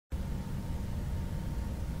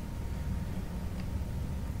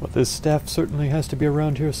Well, this staff certainly has to be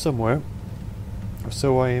around here somewhere, or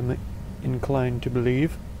so I am inclined to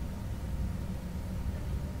believe.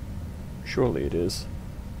 Surely it is.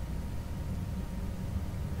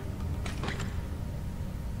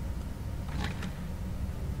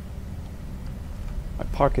 My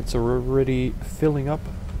pockets are already filling up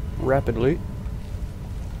rapidly.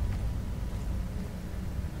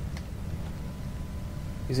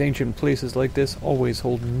 These ancient places like this always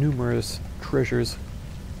hold numerous treasures.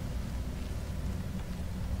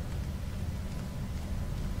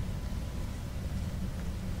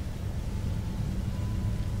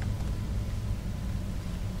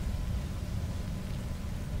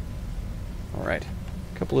 Alright,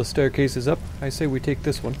 a couple of staircases up. I say we take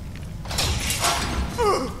this one.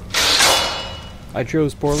 I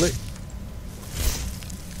chose poorly.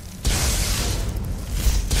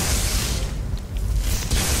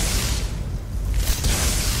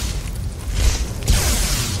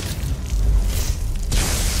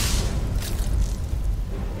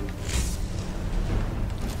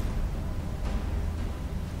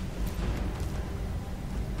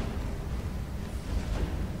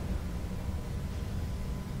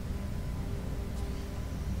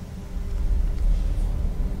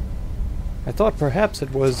 I thought perhaps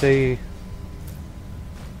it was a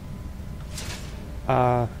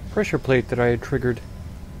pressure plate that I had triggered.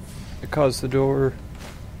 It caused the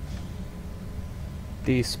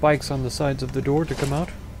spikes on the sides of the door to come out.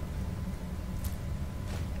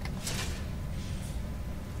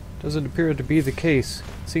 Doesn't appear to be the case.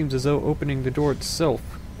 It seems as though opening the door itself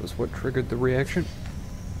was what triggered the reaction.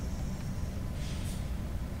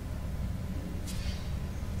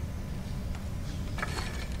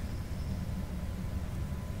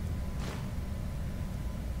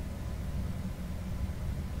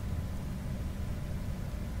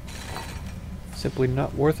 Simply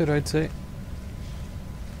not worth it, I'd say.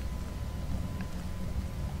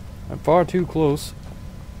 I'm far too close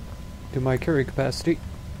to my carry capacity.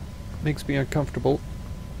 Makes me uncomfortable.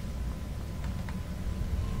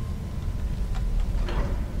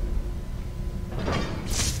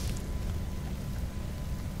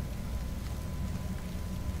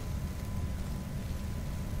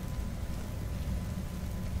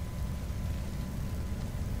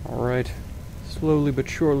 Alright. Slowly but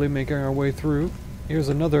surely making our way through. Here's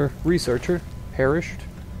another researcher. Perished.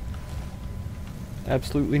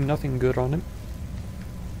 Absolutely nothing good on him.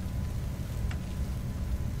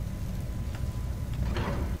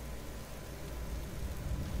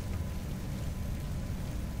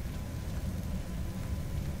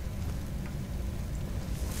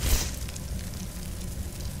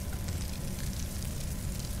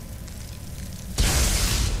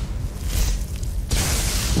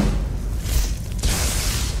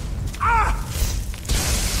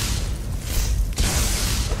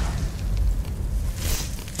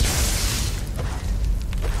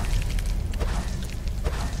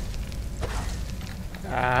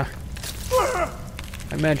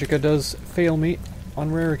 My magicka does fail me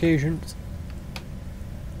on rare occasions.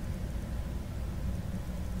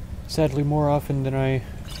 Sadly, more often than I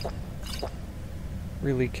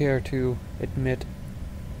really care to admit.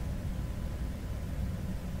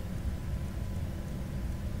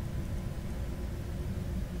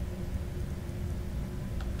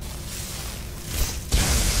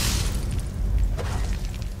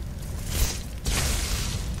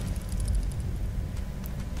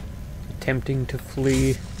 Attempting to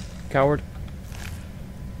flee, coward.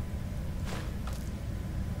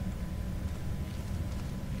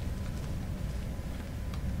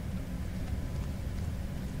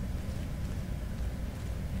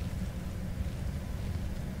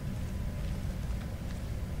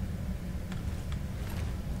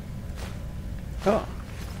 Oh.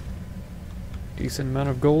 Decent amount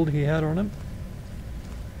of gold he had on him.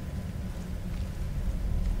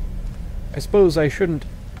 I suppose I shouldn't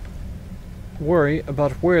worry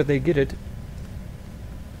about where they get it,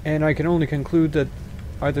 and I can only conclude that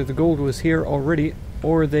either the gold was here already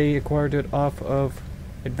or they acquired it off of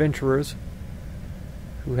adventurers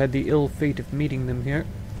who had the ill fate of meeting them here.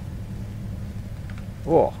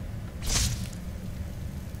 Oh.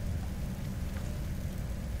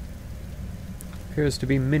 Appears to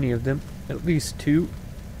be many of them, at least two,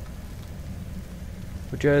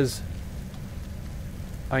 which, as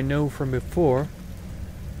I know from before,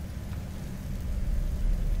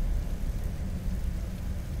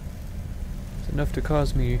 enough to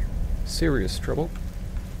cause me serious trouble.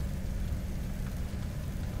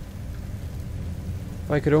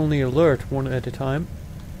 If I could only alert one at a time,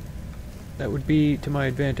 that would be to my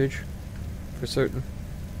advantage, for certain.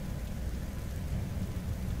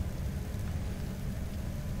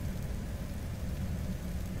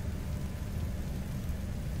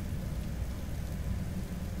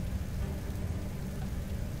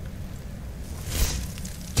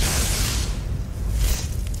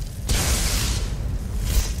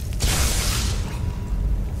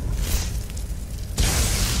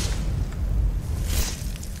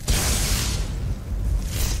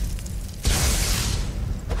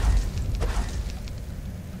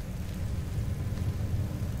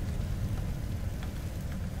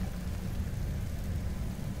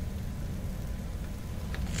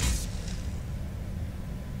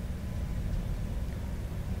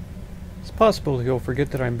 possible he'll forget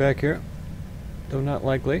that I'm back here, though not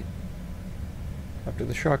likely, after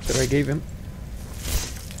the shock that I gave him.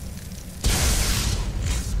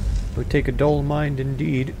 It would take a dull mind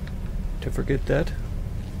indeed to forget that.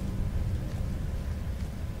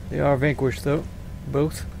 They are vanquished, though,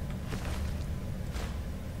 both.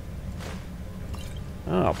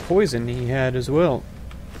 Ah, poison he had as well.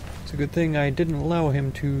 It's a good thing I didn't allow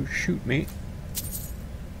him to shoot me.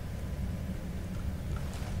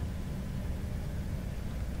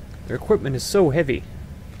 Their equipment is so heavy.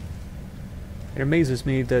 It amazes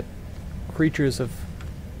me that creatures of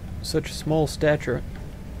such small stature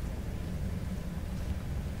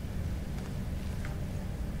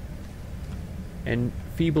and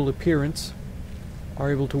feeble appearance are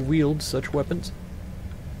able to wield such weapons.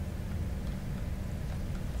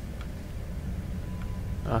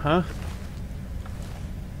 Uh-huh.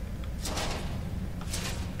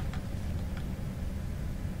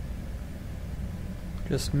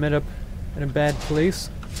 Just met up in a bad place.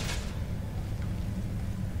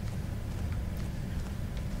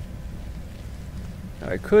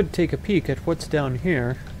 I could take a peek at what's down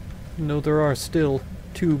here, even though there are still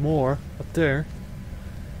 2 more up there.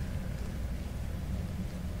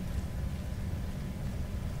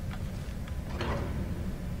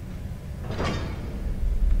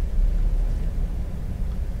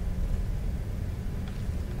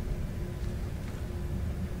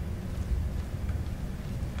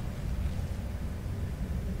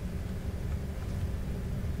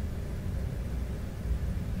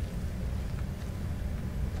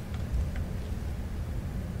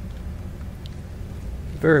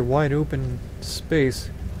 Very wide open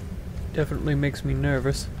space definitely makes me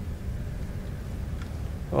nervous.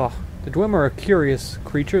 Oh, the Dwemer are curious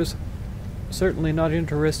creatures, certainly not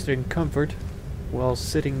interested in comfort while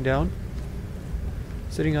sitting down.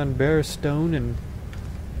 Sitting on bare stone and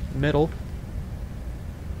metal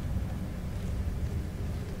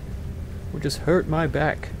would just hurt my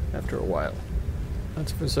back after a while,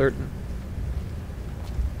 that's for certain.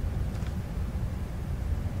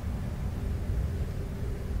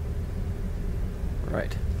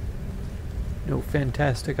 Right. No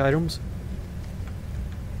fantastic items.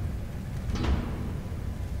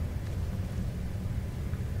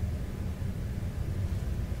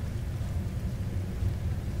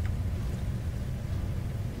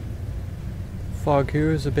 Fog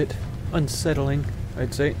here is a bit unsettling,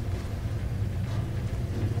 I'd say.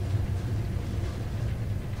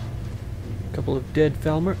 A couple of dead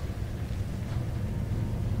Falmer.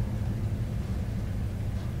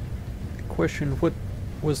 Question what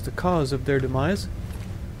was the cause of their demise.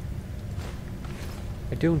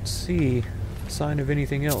 I don't see a sign of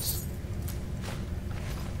anything else.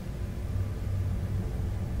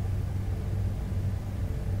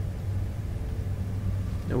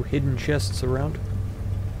 No hidden chests around.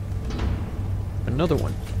 Another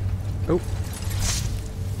one. Oh.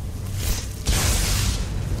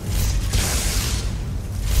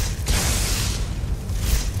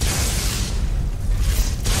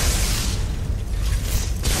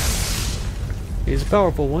 He's a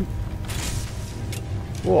powerful one.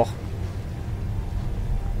 Whoa.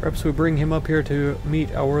 Perhaps we bring him up here to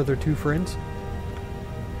meet our other 2 friends.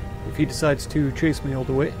 If he decides to chase me all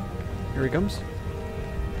the way. Here he comes.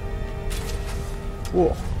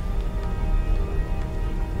 Whoa.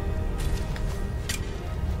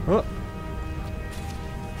 Oh.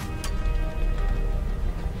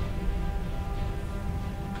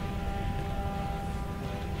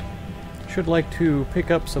 Should like to pick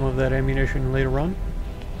up some of that ammunition later on.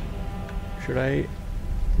 Should I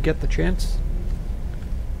get the chance?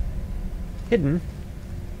 Hidden?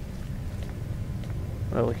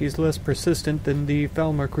 Well, he's less persistent than the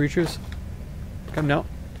Falmer creatures. Come now.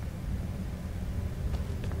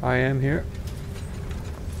 I am here.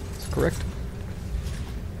 That's correct.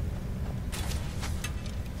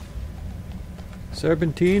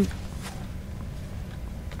 Serpentine.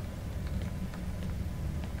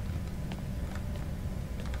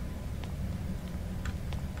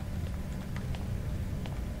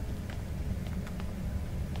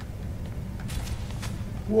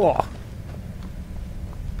 Whoa.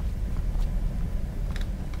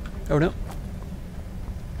 Oh no.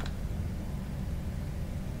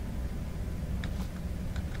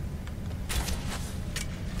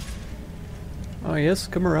 Oh yes,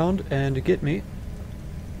 come around and get me.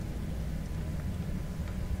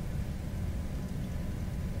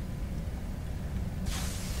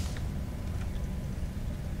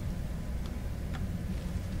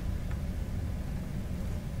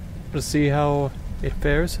 Let's see how it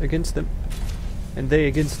fares against them. And they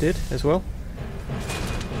against it as well.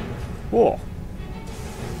 Whoa.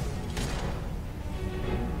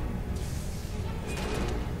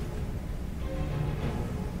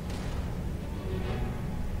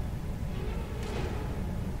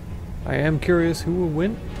 I am curious who will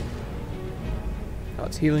win. Oh,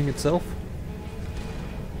 it's healing itself.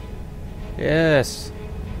 Yes!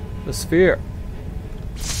 The sphere.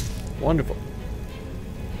 Wonderful.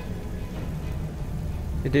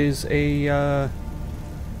 It is a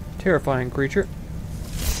terrifying creature.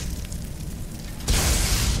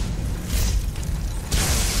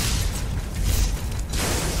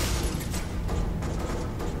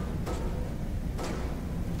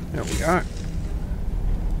 There we are.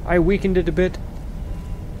 I weakened it a bit,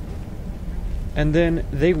 and then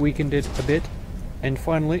they weakened it a bit, and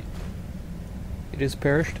finally it has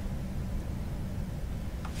perished.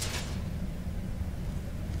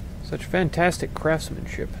 Such fantastic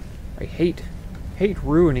craftsmanship. I hate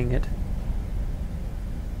ruining it.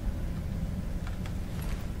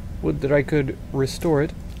 Would that I could restore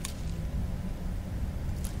it.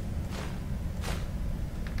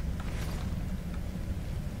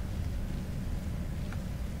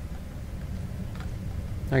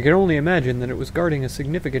 I can only imagine that it was guarding a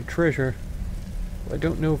significant treasure. I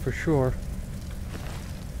don't know for sure.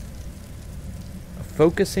 A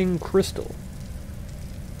focusing crystal.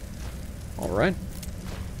 Alright.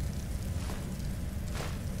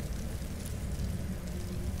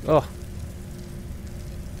 Ugh.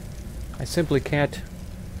 I simply can't.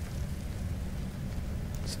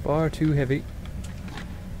 It's far too heavy.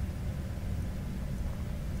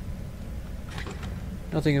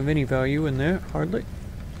 Nothing of any value in there, hardly.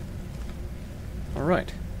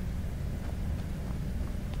 Alright.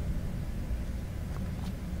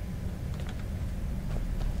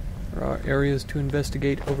 There are areas to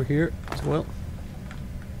investigate over here as well.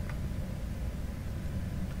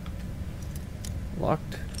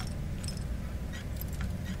 Locked.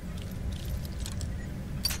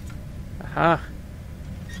 Aha!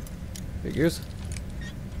 Figures.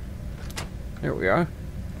 There we are.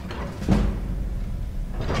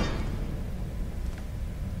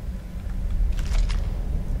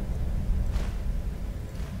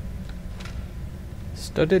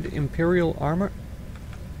 Studded Imperial armor.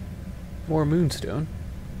 More moonstone.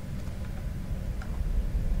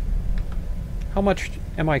 How much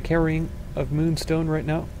am I carrying of moonstone right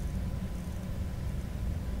now?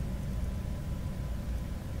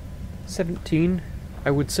 17.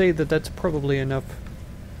 I would say that that's probably enough.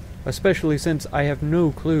 Especially since I have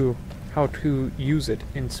no clue how to use it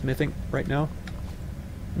in smithing right now.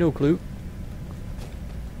 No clue.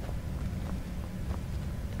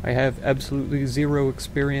 I have absolutely zero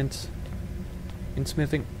experience in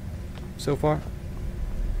smithing so far.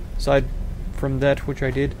 Aside from that which I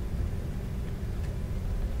did.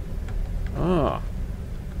 Ah.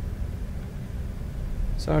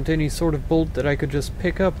 So aren't any sort of bolt that I could just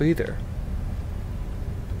pick up either.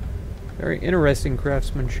 Very interesting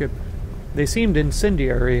craftsmanship. They seemed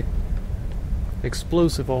incendiary.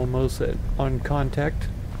 Explosive almost on contact.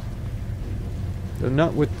 Though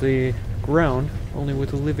not with the ground, only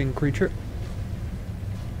with a living creature.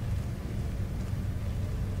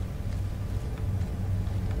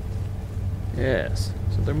 Yes,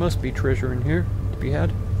 so there must be treasure in here to be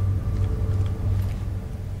had.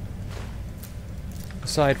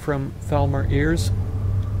 Aside from Falmer ears.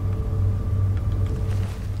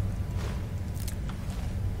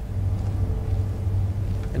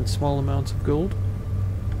 And small amounts of gold.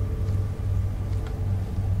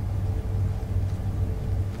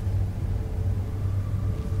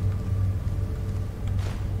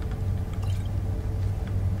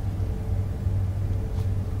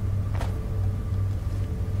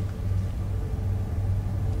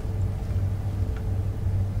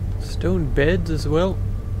 Stone beds as well.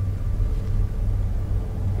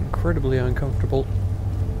 Incredibly uncomfortable.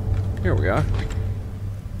 Here we are.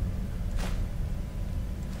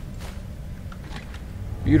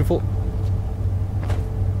 Beautiful.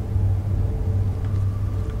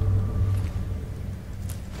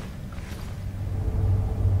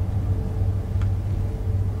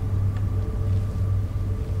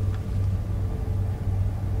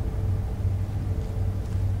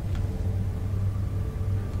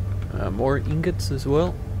 More ingots as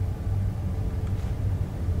well.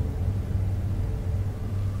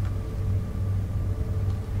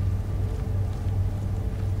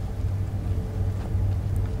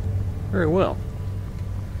 Very well.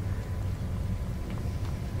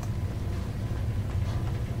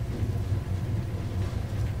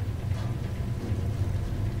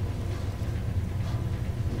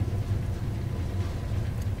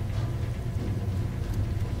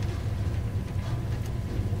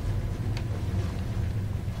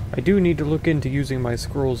 I do need to look into using my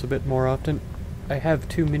scrolls a bit more often. I have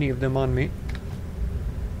too many of them on me.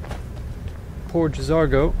 Poor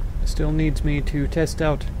Jazargo still needs me to test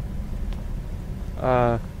out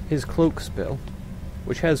his cloak spell,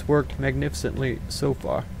 which has worked magnificently so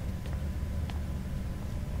far.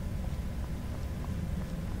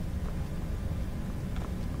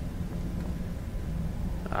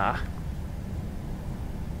 Ah.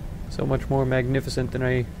 So much more magnificent than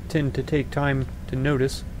I tend to take time to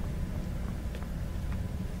notice.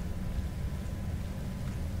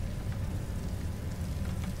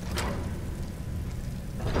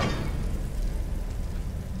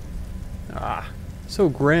 Ah, so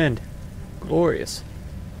grand, glorious.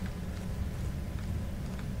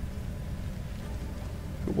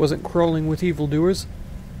 If it wasn't crawling with evildoers,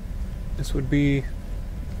 this would be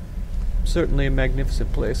certainly a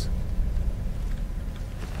magnificent place.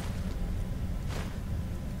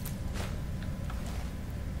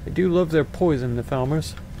 They do love their poison, the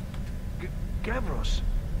Falmers. Gavros,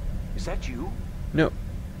 is that you? No.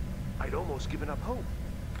 I'd almost given up hope.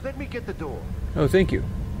 Let me get the door. Oh, thank you.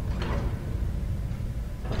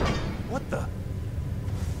 What the?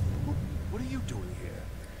 What are you doing here?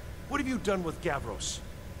 What have you done with Gavros?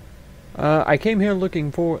 I came here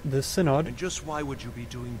looking for the Synod. And just why would you be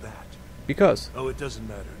doing that? Because. Oh, it doesn't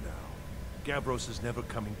matter now. Gavros is never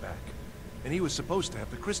coming back. And he was supposed to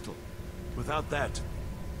have the crystal. Without that,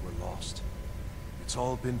 we're lost. It's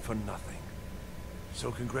all been for nothing.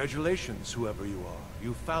 So congratulations, whoever you are.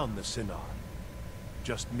 You found the Synod.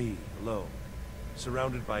 Just me, alone.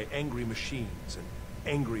 Surrounded by angry machines and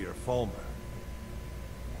angrier Falmer.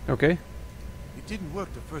 Okay. It didn't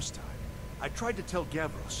work the first time. I tried to tell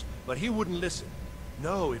Gavros, but he wouldn't listen.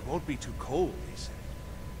 No, it won't be too cold, he said.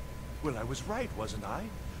 Well, I was right, wasn't I?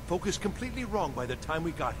 Focused completely wrong by the time we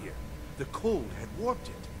got here. The cold had warped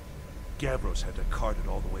it. Gavros had to cart it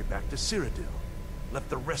all the way back to Cyrodiil. Left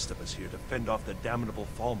the rest of us here to fend off the damnable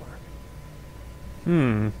Falmer.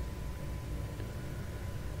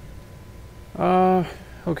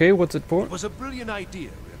 Okay, what's it for? It was a brilliant idea,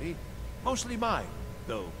 really. Mostly mine,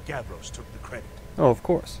 though Gavros took the credit. Oh, of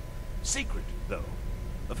course. Secret, though.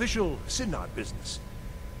 Official Synod business.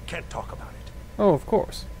 Can't talk about it. Oh, of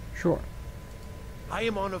course. Sure. I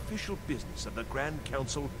am on official business of the Grand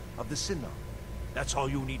Council of the Synod. That's all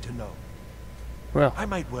you need to know. Well, I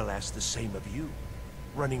might well ask the same of you,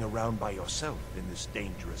 running around by yourself in this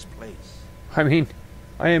dangerous place. I mean,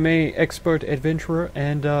 I am a expert adventurer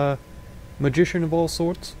and, magician of all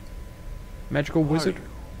sorts. Magical wizard. you?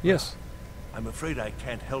 Yes. I'm afraid I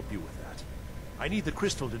can't help you with that. I need the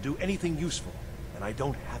crystal to do anything useful, and I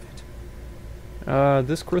don't have it.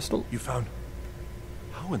 This crystal? You found...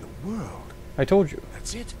 How in the world? I told you.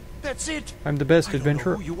 That's it? That's it? I'm the best I don't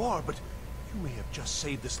adventurer. know who you are, but you may have just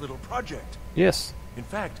saved this little project. Yes. In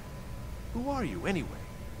fact, who are you anyway?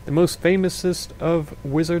 The most famousest of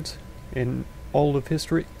wizards in all of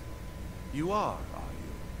history. You are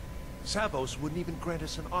you? Savos wouldn't even grant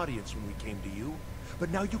us an audience when we came to you,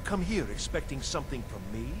 but now you come here expecting something from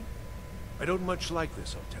me? I don't much like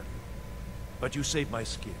this, I'll tell you. But you saved my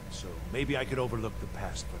skin, so maybe I could overlook the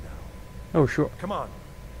past for now. Oh, sure. Come on,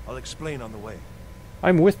 I'll explain on the way.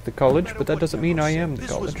 I'm with the college, No matter but that what doesn't mean Gavros I said, am the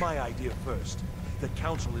this college. was my idea first. The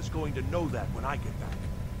council is going to know that when I get back.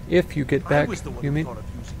 If you get I back, was the one you who mean? thought of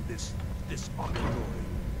using this Oculory.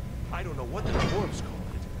 I don't know what the dwarves call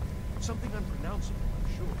it. Something unpronounceable, I'm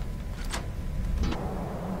sure.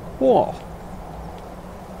 Whoa.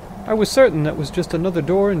 I was certain that was just another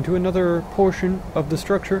door into another portion of the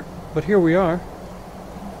structure, but here we are.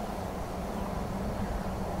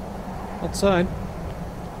 Outside.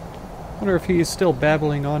 Wonder if he is still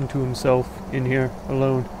babbling on to himself in here,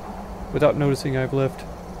 alone, without noticing I've left.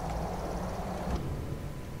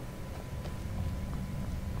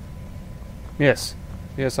 Yes.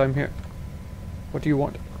 Yes, I'm here. What do you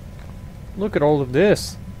want? Look at all of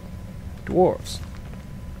this. Dwarves.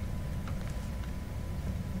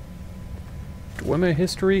 Dwemer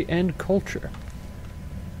history and culture.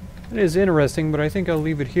 It is interesting, but I think I'll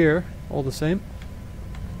leave it here, all the same.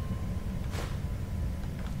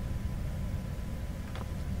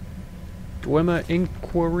 Dwemer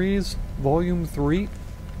Inquiries, Volume 3.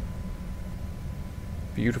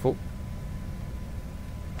 Beautiful.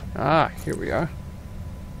 Ah, here we are.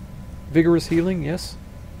 Vigorous healing, yes.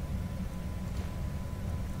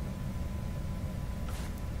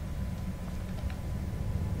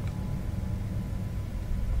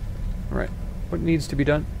 Alright, what needs to be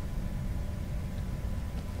done?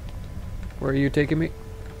 Where are you taking me?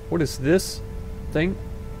 What is this thing?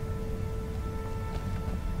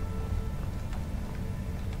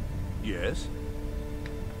 Yes?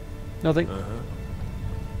 Nothing. Uh-huh.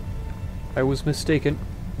 I was mistaken,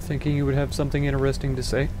 thinking you would have something interesting to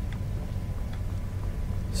say.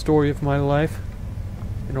 Story of my life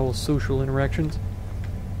and all social interactions.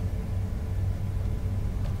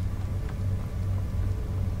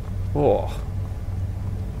 Oh.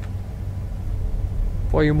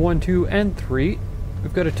 Volume 1, 2, and 3.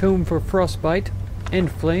 We've got a tome for frostbite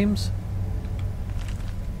and flames.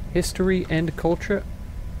 History and culture.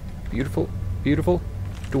 Beautiful, beautiful.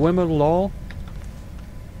 Dwemer law.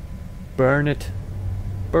 Burn it.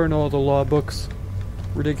 Burn all the law books.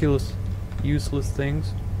 Ridiculous, useless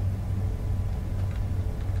things.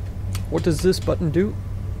 What does this button do?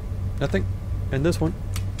 Nothing. And this one?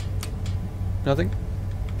 Nothing.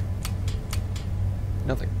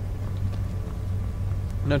 Nothing.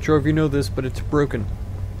 I'm not sure if you know this, but it's broken.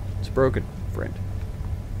 It's broken, friend.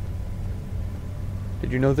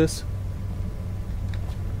 Did you know this?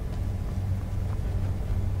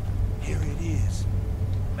 Here it is.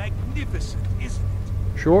 Magnificent, isn't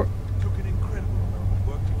it? Sure. Took an incredible amount of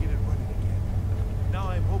work to get it running again. Now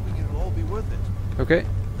I'm hoping it'll all be worth it. Okay.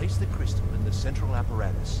 Place the crystal in the central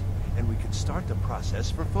apparatus, and we can start the process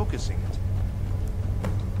for focusing it.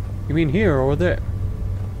 You mean here or there?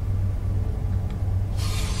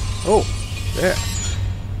 Oh, there.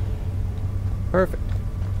 Perfect.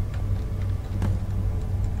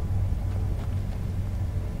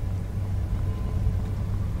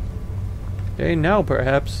 Okay, now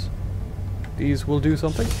perhaps these will do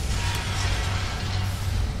something.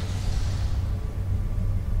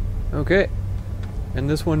 Okay. And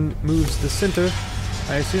this one moves the center,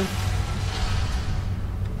 I assume.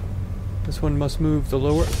 This one must move the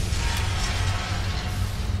lower.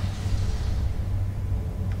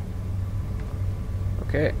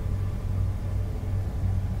 Okay.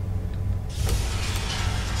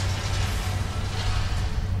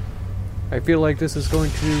 I feel like this is going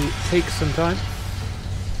to take some time.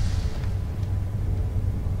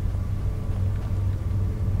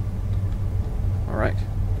 Alright.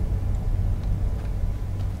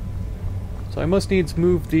 So I must needs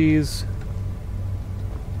move these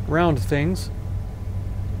round things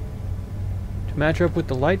to match up with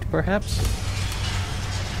the light, perhaps?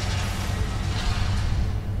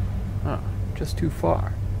 Ah, just too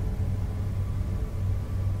far.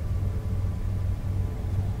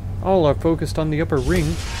 All are focused on the upper ring,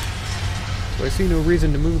 so I see no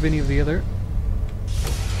reason to move any of the other.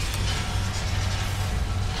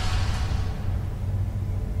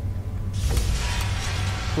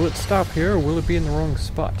 Will it stop here, or will it be in the wrong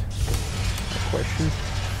spot? Good question.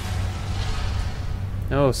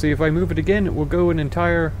 Oh, see, if I move it again, it will go an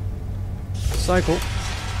entire cycle.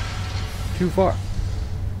 Too far.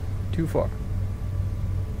 Too far.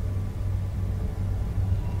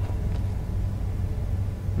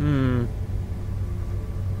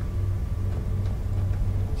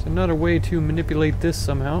 There's another way to manipulate this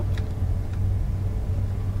somehow.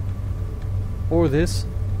 Or this.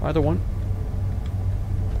 Either one.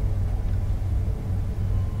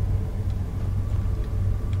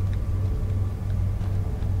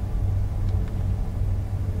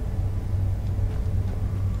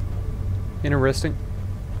 Interesting.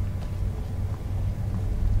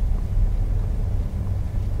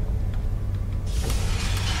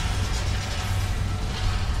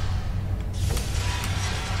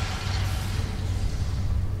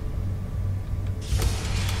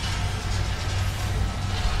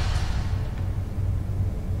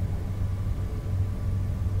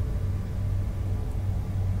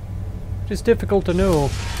 It's difficult to know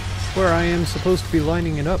where I am supposed to be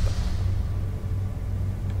lining it up.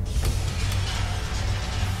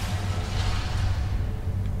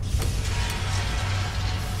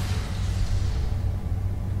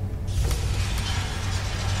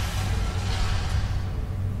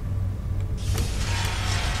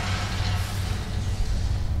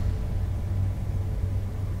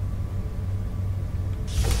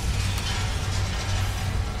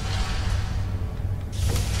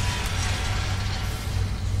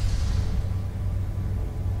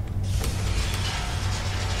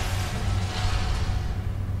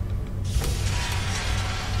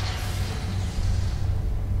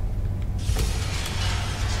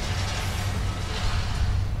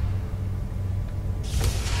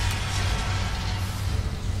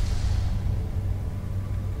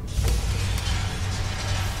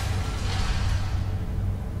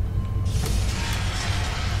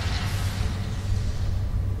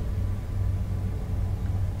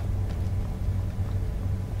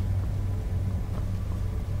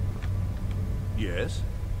 Yes?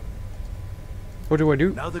 What do I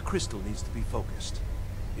do? Now the crystal needs to be focused.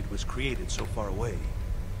 It was created so far away.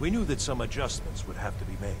 We knew that some adjustments would have to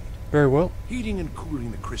be made. Very well. Heating and cooling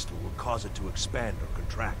the crystal will cause it to expand or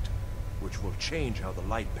contract, which will change how the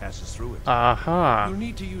light passes through it. Aha. You'll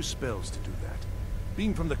need to use spells to do that.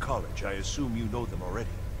 Being from the college, I assume you know them already.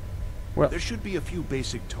 Well, There should be a few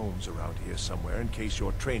basic tomes around here somewhere in case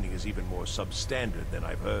your training is even more substandard than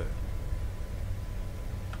I've heard.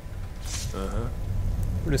 Uh-huh.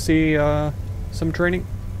 we're to see some training.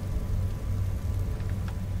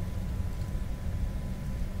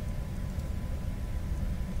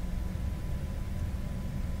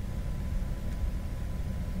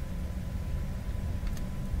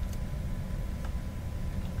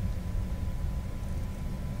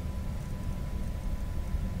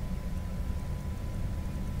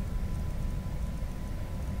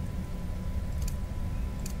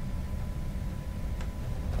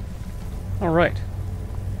 Alright.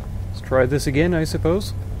 Let's try this again, I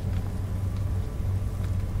suppose.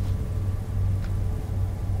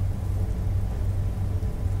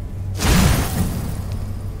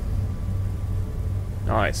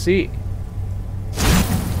 I see.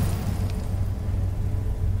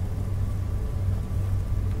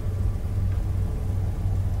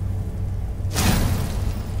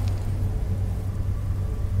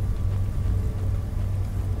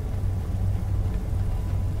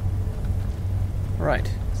 Right.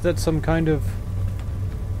 Is that some kind of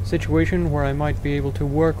situation where I might be able to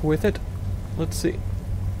work with it? Let's see.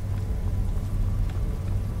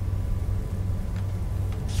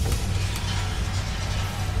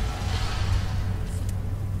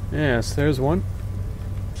 Yes, there's one.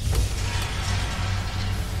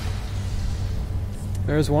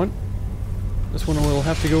 There's one. This one will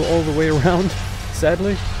have to go all the way around,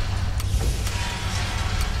 sadly.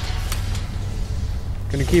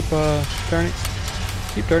 Gonna keep turning.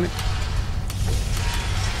 Keep turning.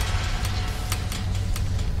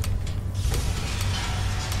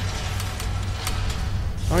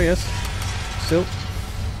 Oh yes. Still.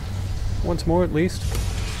 Once more at least.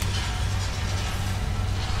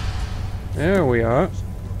 There we are.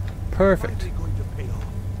 Perfect. Finally going to pay off.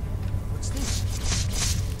 What's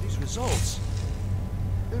this? These results.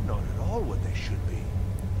 They're not at all what they should be.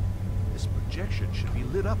 This projection should be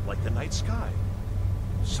lit up like the night sky.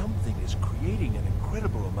 Something is creating an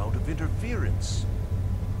incredible amount of interference.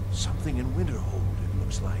 Something in Winterhold, it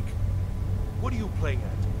looks like. What are you playing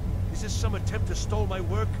at? Is this some attempt to stall my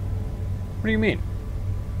work? What do you mean?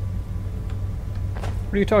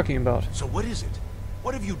 What are you talking about? So what is it?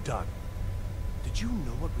 What have you done? Did you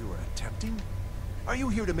know what we were attempting? Are you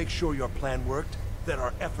here to make sure your plan worked? That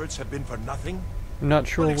our efforts have been for nothing? I'm not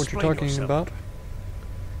sure Well, what you're explain talking yourself.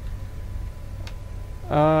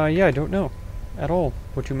 about. Yeah, I don't know. At all.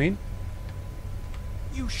 What you mean?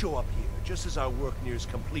 You show up here just as our work nears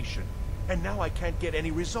completion, and now I can't get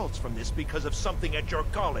any results from this because of something at your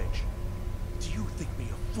college. Do you think me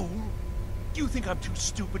a fool? Do you think I'm too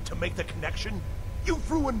stupid to make the connection?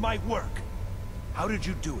 You've ruined my work. How did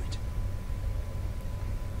you do it?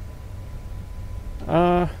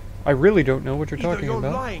 I really don't know what you're Either talking you're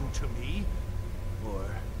about. lying to me, or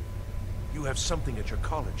you have something at your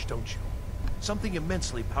college, don't you? Something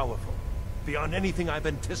immensely powerful, beyond anything I've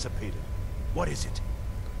anticipated. What is it?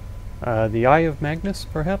 The Eye of Magnus,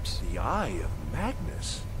 perhaps? The Eye of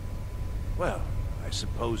Magnus? Well, I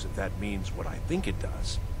suppose if that means what I think it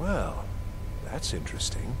does. Well, that's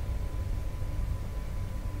interesting.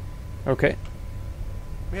 Okay.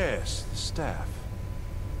 Yes, the staff.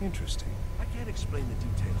 Interesting. I can't explain the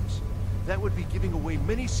details. That would be giving away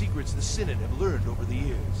many secrets the Synod have learned over the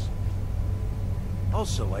years.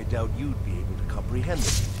 Also, I doubt you'd be able to comprehend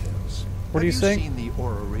the details. What are you saying? Have you seen the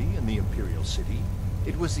Orrery in the Imperial City?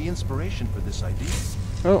 It was the inspiration for this idea.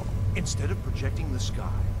 Oh. Instead of projecting the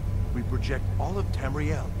sky, we project all of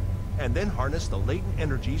Tamriel, and then harness the latent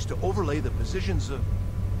energies to overlay the positions of...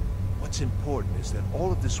 What's important is that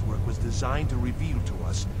all of this work was designed to reveal to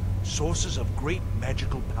us sources of great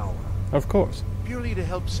magical power. Of course. Purely to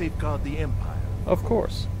help safeguard the Empire. Of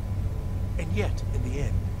course. And yet, in the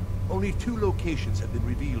end, only 2 locations have been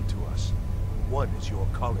revealed to us. One is your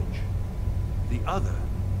college. The other,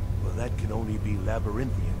 well, that can only be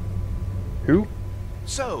Labyrinthian. Who?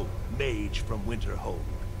 So, mage from Winterhold,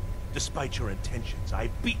 despite your intentions,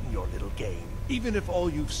 I've beaten your little game. Even if all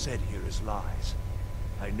you've said here is lies,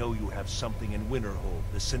 I know you have something in Winterhold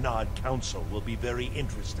the Synod Council will be very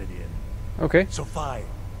interested in. Okay. So fine.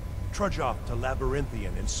 Trudge off to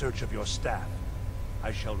Labyrinthian in search of your staff.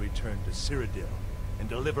 I shall return to Cyrodiil and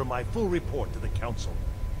deliver my full report to the Council.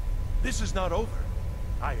 This is not over,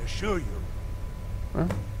 I assure you. Well,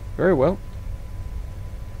 very well.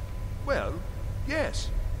 Well, yes.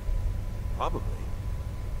 Probably.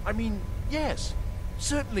 I mean, yes.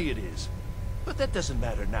 Certainly it is. But that doesn't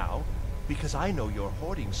matter now, because I know you're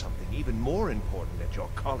hoarding something even more important at your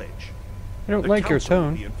college. I don't The like your Council will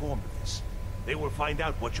tone. be informed of this. They will find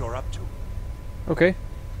out what you're up to. Okay.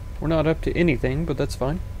 We're not up to anything, but that's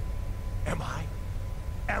fine. Am I?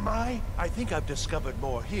 Am I? I think I've discovered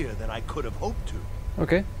more here than I could have hoped to.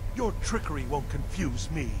 Okay. Your trickery won't confuse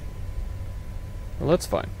me. Well, that's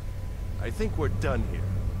fine. I think we're done here.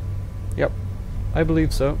 Yep. I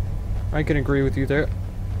believe so. I can agree with you there.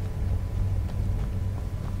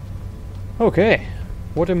 Okay.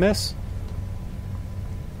 What a mess.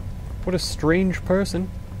 What a strange person.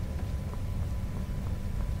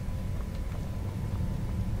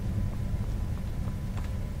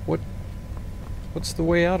 What's the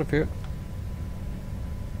way out of here?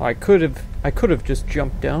 I could have just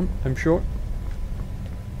jumped down, I'm sure.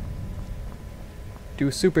 Do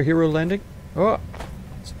a superhero landing? Oh,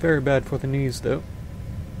 it's very bad for the knees though.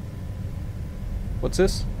 What's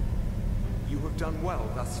this? You have done well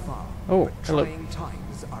thus far. Oh, but hello. trying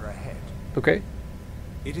times are ahead. Okay.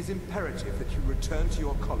 It is imperative that you return to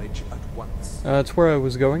your college at once. That's where I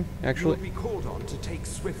was going, You actually. will be called on to take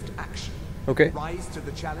swift action. Okay. Rise to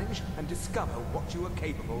the challenge and discover what you are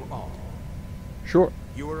capable of. Sure.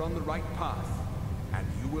 You are on the right path, and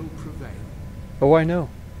you will prevail. Oh, I know.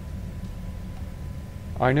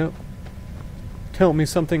 I know. Tell me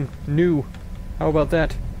something new. How about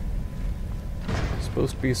that?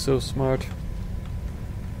 Supposed to be so smart.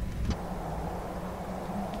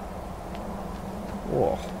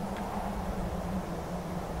 Whoa.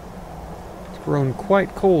 It's grown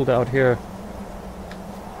quite cold out here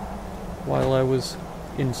while I was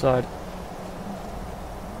inside.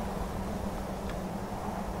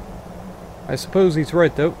 I suppose he's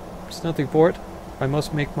right though. There's nothing for it. I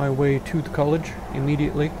must make my way to the college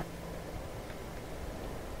immediately.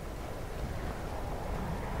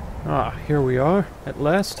 Ah, here we are, at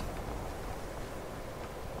last.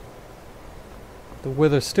 The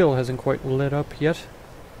weather still hasn't quite let up yet.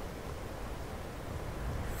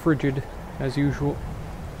 Frigid, as usual.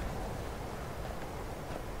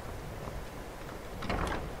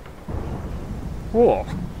 Whoa!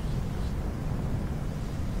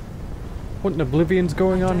 What in Oblivion's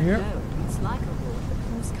going on here? No, it's like a ward, but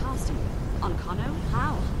who's casting it? On Kano?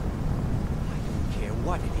 How? I don't care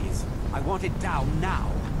what it is. I want it down now.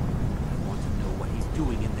 I want to know what he's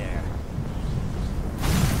doing in there.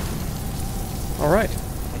 Alright.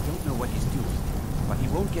 I don't know what he's doing, but he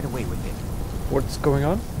won't get away with it. What's going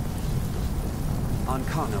on? On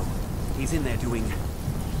Kano, he's in there doing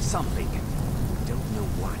something. Don't know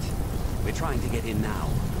what. We're trying to get in now.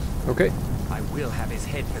 Okay. I will have his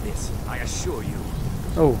head for this, I assure you.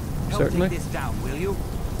 Oh, Help certainly. take this down, will you?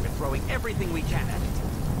 We're throwing everything we can at it.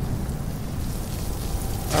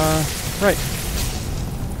 Right.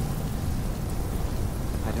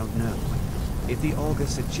 I don't know. If the augur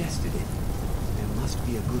suggested it, there must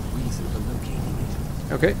be a good reason for locating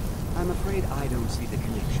it. Okay. I'm afraid I don't see the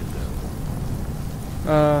connection,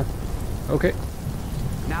 though. Okay.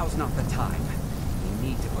 Now's not the time. We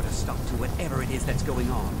need to put a stop to whatever it is that's going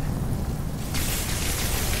on.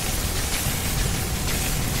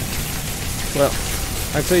 Well,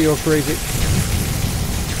 I'd say you're crazy.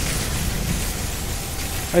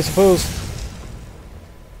 I suppose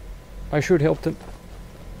I should help them.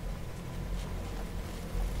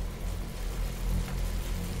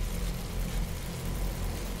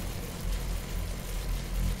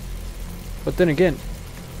 But then again,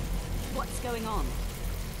 What's going on?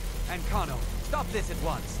 And Kano, stop this at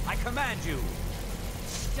once. I command you.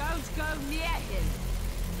 Don't go near him!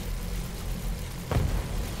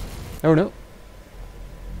 oh no.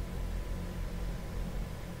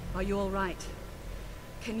 Are you alright?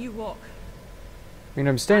 Can you walk? I mean,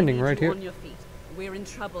 I'm standing I need right you here. on your feet. We're in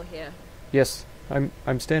trouble here. Yes,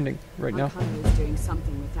 I'm standing right now. Kano is doing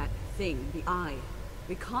something with that thing, the eye.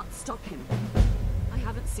 We can't stop him. I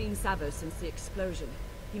haven't seen Savo since the explosion.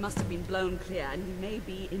 He must have been blown clear, and he may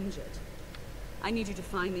be injured. I need you to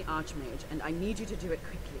find the Archmage, and I need you to do it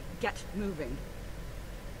quickly. Get moving.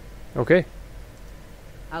 Okay.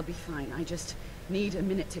 I'll be fine. I just need a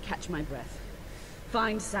minute to catch my breath.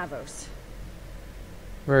 Find Savos.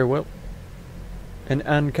 Very well. And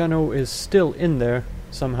Ankano is still in there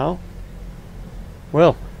somehow.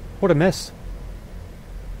 Well, what a mess.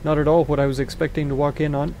 Not at all what I was expecting to walk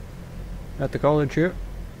in on at the college here.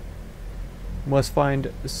 Must find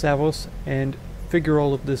Savos and figure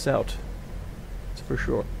all of this out. That's for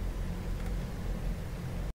sure.